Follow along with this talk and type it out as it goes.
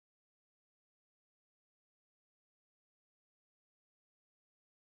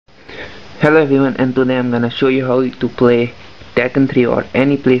Hello everyone, and today I'm gonna show you how to play Tekken 3 or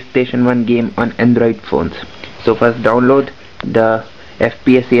any PlayStation 1 game on Android phones. So first download the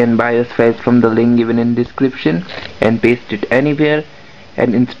FPSE and BIOS files from the link given in description and paste it anywhere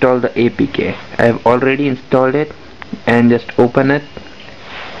and install the APK. I have already installed it and just open it.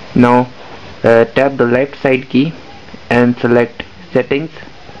 Now tap the left side key and select settings,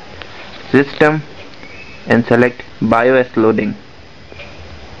 system, and select BIOS loading.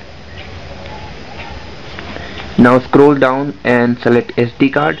 Now scroll down and select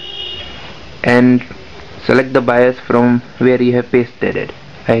SD card and select the BIOS from where you have pasted it.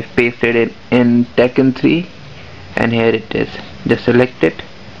 I have pasted it in Tekken 3 and here it is. Just select it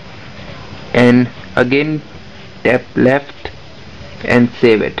and again tap left and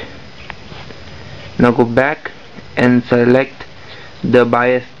save it. Now go back and select the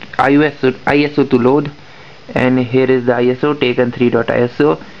BIOS ISO to load, and here is the ISO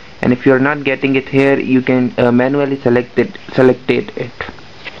tekken3.iso. And if you are not getting it here, you can manually select it.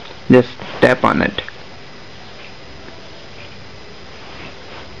 Just tap on it.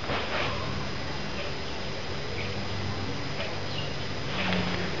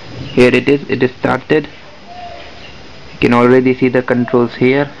 Here it is. It is started. You can already see the controls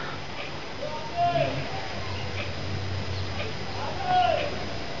here.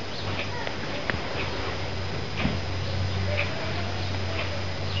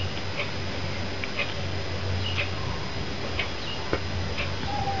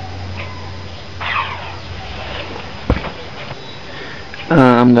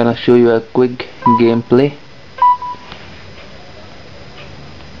 I'm gonna show you a quick gameplay.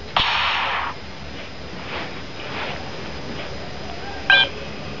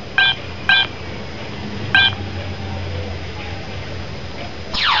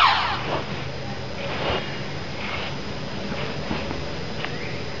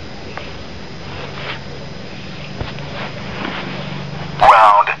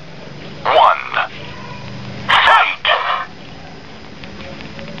 Round 1. Fight!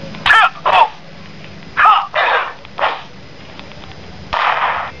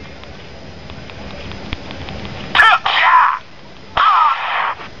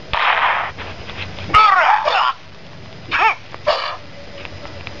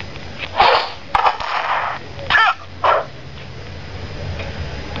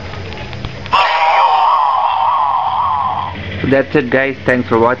 That's it guys, thanks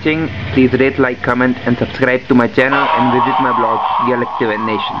for watching. Please rate, like, comment and subscribe to my channel and visit my blog Galactic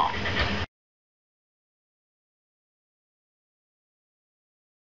Nation.